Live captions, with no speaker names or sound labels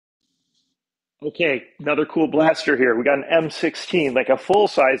Okay, another cool blaster here. We got an M16, like a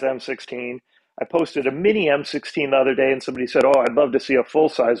full-size M16. I posted a mini M16 the other day and somebody said, oh, I'd love to see a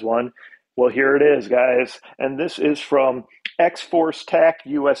full-size one. Well, here it is, guys. And this is from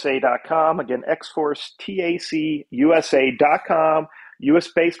xforcetacusa.com. Again, xforcetacusa.com,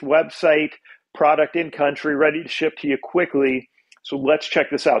 US-based website, product in country, ready to ship to you quickly. So let's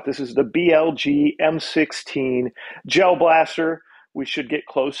check this out. This is the BLG M16 gel blaster. We should get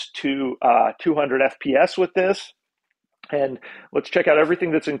close to 200 FPS with this. And let's check out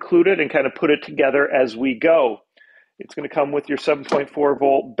everything that's included and kind of put it together as we go. It's going to come with your 7.4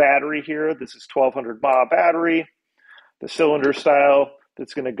 volt battery here. This is 1200 mAh battery. The cylinder style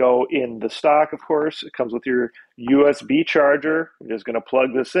that's going to go in the stock, of course. It comes with your USB charger. We're just going to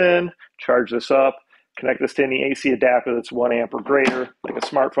plug this in, charge this up, connect this to any AC adapter that's 1 amp or greater, like a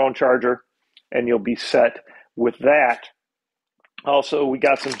smartphone charger, and you'll be set with that. Also, we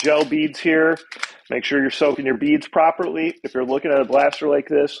got some gel beads here. Make sure you're soaking your beads properly. If you're looking at a blaster like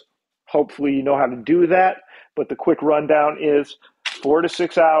this, hopefully you know how to do that. But the quick rundown is 4 to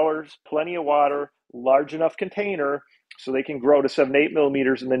 6 hours, plenty of water, large enough container so they can grow to 7 to 8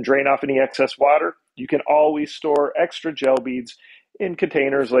 millimeters and then drain off any excess water. You can always store extra gel beads in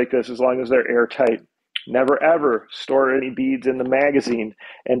containers like this as long as they're airtight. Never ever store any beads in the magazine.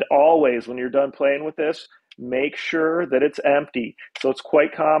 And always, when you're done playing with this, make sure that it's empty. So it's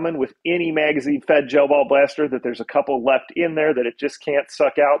quite common with any magazine-fed gel ball blaster that there's a couple left in there that it just can't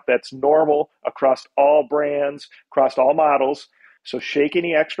suck out. That's normal across all brands, across all models. So shake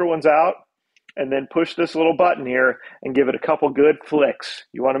any extra ones out and then push this little button here and give it a couple good flicks.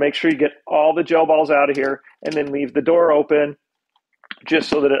 You want to make sure you get all the gel balls out of here and then leave the door open just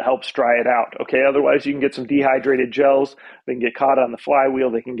so that it helps dry it out, okay? Otherwise, you can get some dehydrated gels. They can get caught on the flywheel.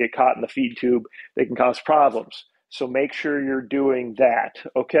 They can get caught in the feed tube. They can cause problems. So make sure you're doing that,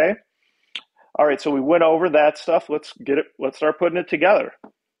 okay? All right, so we went over that stuff. Let's start putting it together.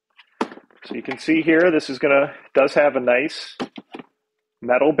 So you can see here, this does have a nice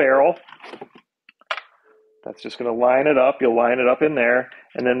metal barrel. That's just gonna line it up. You'll line it up in there.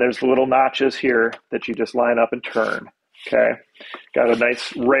 And then there's little notches here that you just line up and turn. Okay, got a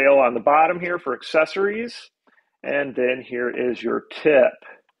nice rail on the bottom here for accessories. And then here is your tip.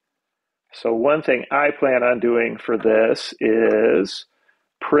 So one thing I plan on doing for this is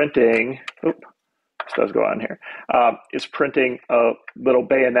printing, this does go on here, is printing a little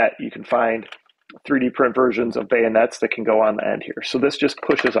bayonet. You can find 3D print versions of bayonets that can go on the end here. So this just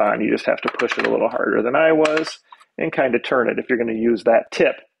pushes on. You just have to push it a little harder than I was and kind of turn it if you're going to use that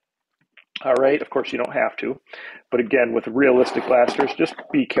tip. All right, of course you don't have to, but again, with realistic blasters, just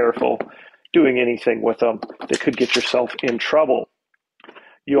be careful doing anything with them that could get yourself in trouble.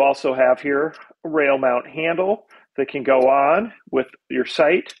 You also have here a rail mount handle that can go on with your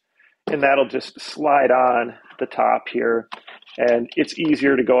sight, and that'll just slide on the top here, and it's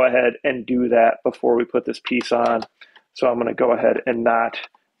easier to go ahead and do that before we put this piece on. So I'm going to go ahead and not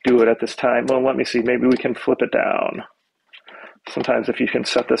do it at this time. Well, let me see, maybe we can flip it down. Sometimes if you can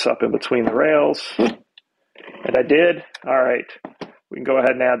set this up in between the rails, and I did, all right, we can go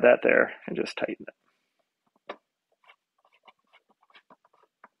ahead and add that there and just tighten it.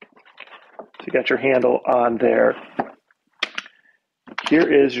 So you got your handle on there. Here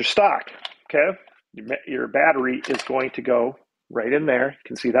is your stock, okay? Your battery is going to go right in there. You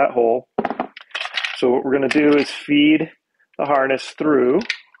can see that hole. So what we're gonna do is feed the harness through.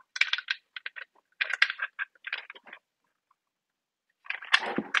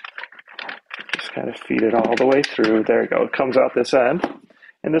 Kind of feed it all the way through. There you go. It comes out this end.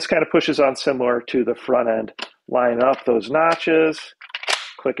 And this kind of pushes on similar to the front end. Line up those notches,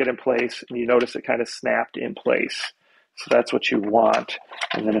 click it in place, and you notice it kind of snapped in place. So that's what you want.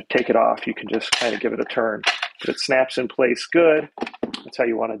 And then to take it off, you can just kind of give it a turn. But it snaps in place good. That's how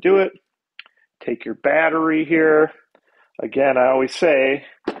you want to do it. Take your battery here. Again, I always say,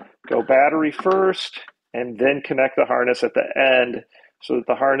 go battery first, and then connect the harness at the end, so that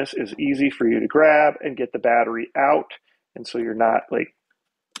the harness is easy for you to grab and get the battery out. And so you're not like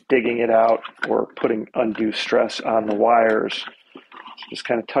digging it out or putting undue stress on the wires. So just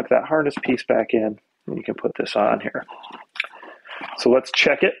kind of tuck that harness piece back in and you can put this on here. So let's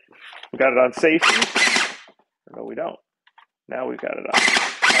check it. We got it on safety. No, we don't. Now we've got it on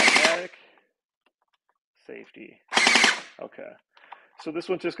automatic, safety. Okay. So this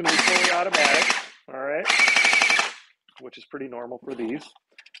one's just gonna be fully automatic, all right? Which is pretty normal for these,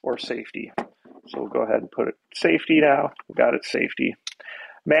 or safety. So we'll go ahead and put it safety now. We've got it safety.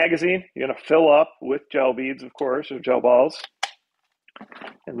 Magazine, you're gonna fill up with gel beads, of course, or gel balls.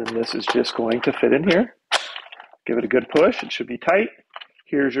 And then this is just going to fit in here. Give it a good push, it should be tight.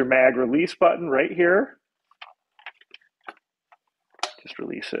 Here's your mag release button right here. Just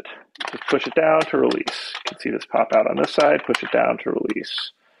release it. Just push it down to release. You can see this pop out on this side, push it down to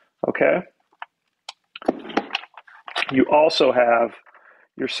release. Okay. You also have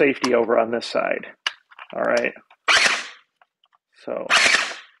your safety over on this side. All right. So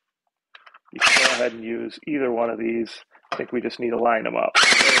you can go ahead and use either one of these. I think we just need to line them up.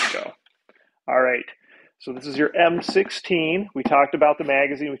 There we go. All right. So this is your M16. We talked about the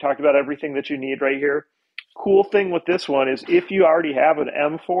magazine. We talked about everything that you need right here. Cool thing with this one is if you already have an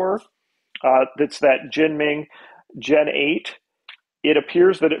M4, that's that Jinming Gen 8, it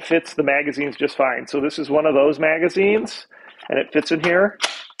appears that it fits the magazines just fine. So this is one of those magazines, and it fits in here.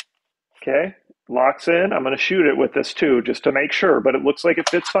 Okay, locks in. I'm going to shoot it with this too, just to make sure, but it looks like it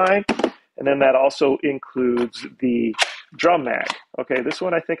fits fine. And then that also includes the drum mag. Okay, this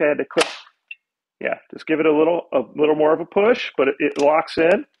one I think I had to click. Yeah, just give it a little more of a push, but it locks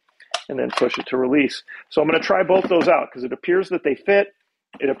in, and then push it to release. So I'm going to try both those out because it appears that they fit.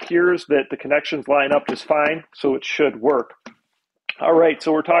 It appears that the connections line up just fine, so it should work. All right,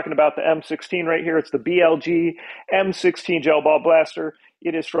 so we're talking about the M16 right here. It's the BLG M16 gel ball blaster.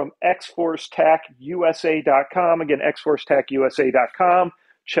 It is from xforcetacusa.com. Again, xforcetacusa.com.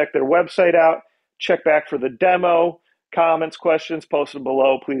 Check their website out. Check back for the demo. Comments, questions, post them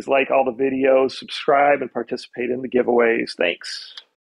below. Please like all the videos, subscribe, and participate in the giveaways. Thanks.